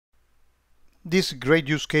This great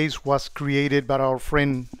use case was created by our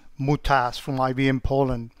friend Mutas from IBM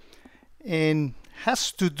Poland and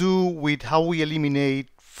has to do with how we eliminate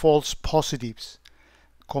false positives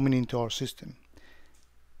coming into our system.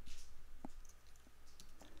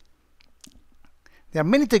 There are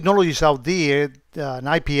many technologies out there,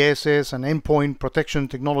 IPSs and endpoint protection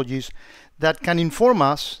technologies, that can inform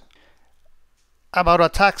us about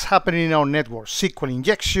attacks happening in our network. SQL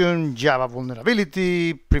injection, Java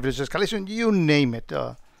vulnerability, privilege escalation, you name it.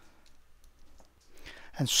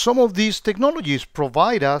 And some of these technologies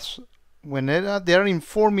provide us, when they're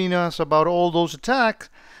informing us about all those attacks,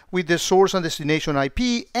 with the source and destination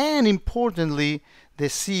IP, and importantly, the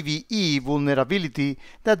CVE vulnerability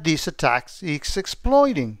that this attack is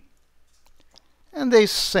exploiting. And they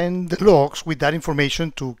send the logs with that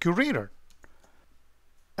information to QRadar.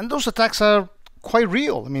 And those attacks are quite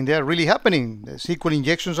real. I mean, they're really happening. The SQL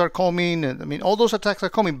injections are coming. I mean, all those attacks are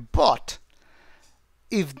coming. But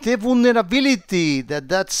if the vulnerability that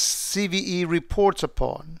CVE reports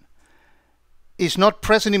upon is not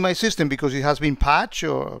present in my system because it has been patched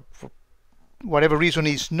or for whatever reason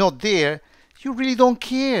is not there, you really don't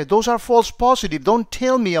care. Those are false positives. Don't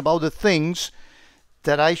tell me about the things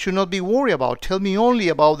that I should not be worried about. Tell me only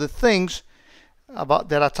about the things about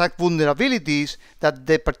that attack vulnerabilities, that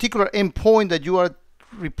the particular endpoint that you are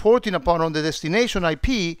reporting upon on the destination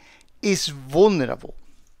IP is vulnerable.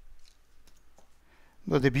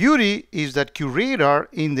 But the beauty is that QRadar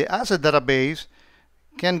in the asset database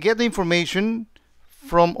can get the information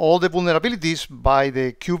from all the vulnerabilities by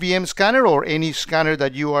the QVM scanner or any scanner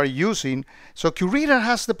that you are using. So QRadar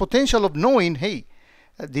has the potential of knowing, hey,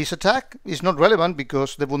 this attack is not relevant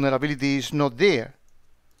because the vulnerability is not there.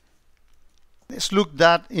 Let's look at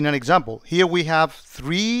that in an example. Here we have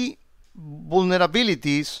 3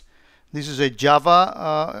 vulnerabilities. This is a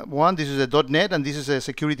Java one, this is a .NET, and this is a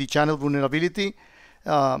security channel vulnerability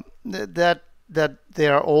that they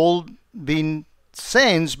are all being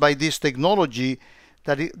sensed by this technology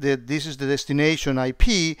that this is the destination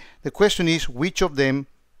IP. The question is, which of them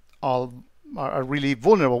are really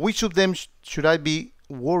vulnerable? Which of them should I be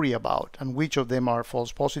worried about? And which of them are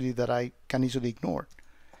false positive that I can easily ignore?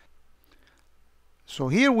 So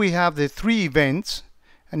here we have the 3 events.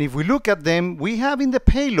 And if we look at them, we have in the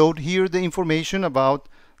payload here the information about,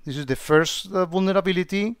 this is the first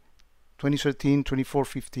vulnerability,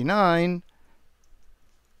 2013-2459.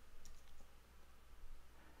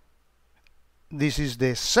 This is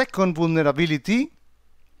the second vulnerability,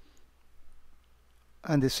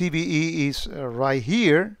 and the CVE is right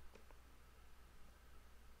here.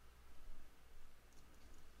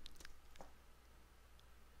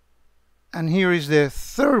 And here is the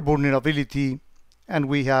third vulnerability, and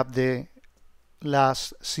we have the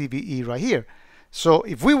last CVE right here. So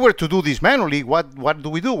if we were to do this manually, what do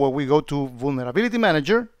we do? Well, we go to Vulnerability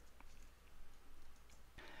Manager,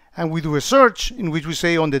 and we do a search in which we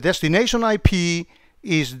say on the destination IP,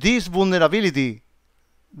 is this vulnerability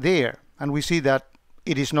there? And we see that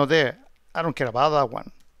it is not there. I don't care about that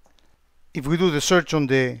one. If we do the search on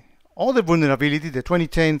the other vulnerability, the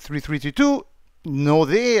 2010-3332, no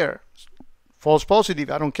there. False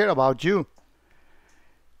positive, I don't care about you.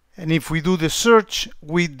 And if we do the search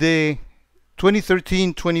with the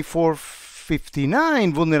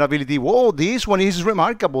 2013-2459 vulnerability, whoa, this one is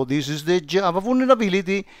remarkable. This is the Java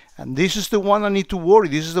vulnerability, and this is the one I need to worry.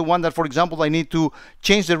 This is the one that, for example, I need to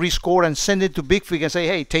change the risk score and send it to BigFig and say,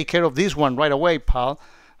 hey, take care of this one right away, pal,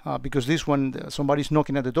 because this one, somebody's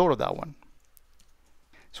knocking at the door of that one.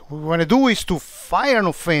 So what we want to do is to fire an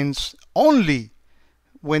offense only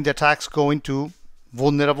when the attacks go into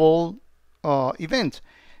vulnerable event.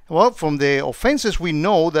 Well, from the offenses, we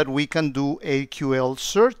know that we can do AQL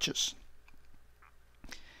searches.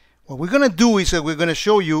 What we're going to do is that we're going to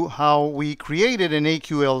show you how we created an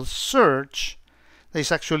AQL search.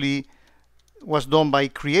 This actually was done by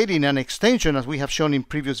creating an extension, as we have shown in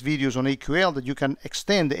previous videos on AQL, that you can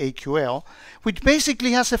extend the AQL, which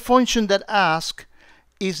basically has a function that asks,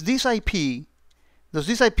 is this IP, does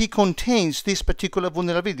this IP contains this particular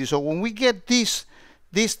vulnerability? So when we get this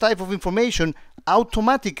type of information,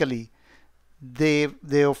 automatically the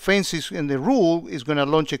offense is, and the rule is going to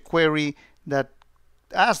launch a query that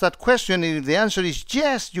asks that question. If the answer is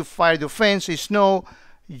yes, you fire the offense. If no,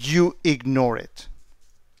 you ignore it.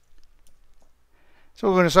 So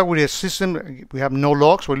we're going to start with a system. We have no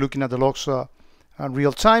logs. We're looking at the logs in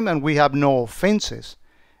real time, and we have no offenses.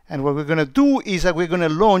 And what we're going to do is that we're going to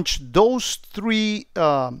launch those 3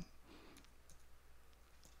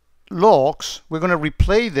 logs. We're going to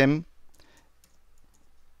replay them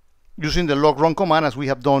using the log run command, as we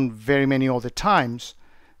have done very many other times.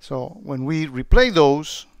 So when we replay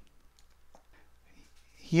those,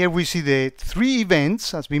 Here we see the 3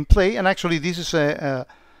 events has been played, and actually this is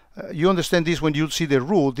you understand this when you see the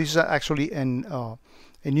rule. This is actually a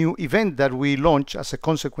new event that we launch as a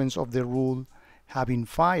consequence of the rule having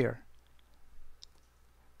fire.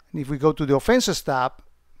 And if we go to the offenses tab,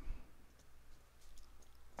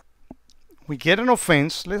 we get an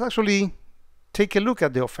offense. Let's actually take a look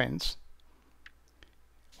at the offense.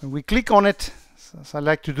 When we click on it, as I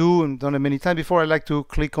like to do and done it many times before, I like to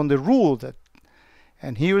click on the rule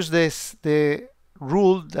and here's the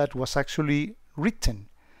rule that was actually written.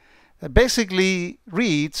 That basically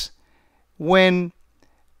reads when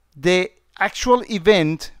the actual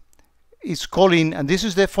event is calling, and this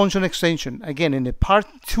is the function extension. Again, in the part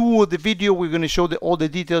 2 of the video, we're going to show all the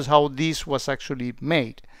details how this was actually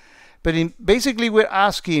made. But basically, we're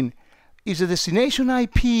asking, is the destination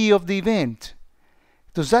IP of the event,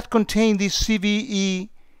 does that contain this CVE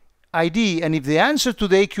ID? And if the answer to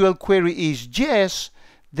the AQL query is yes,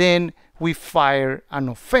 then we fire an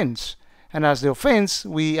offense. And as the offense,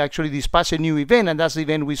 we actually dispatch a new event, and that's the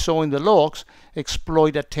event we saw in the logs,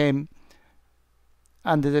 exploit attempt,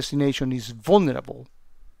 and the destination is vulnerable.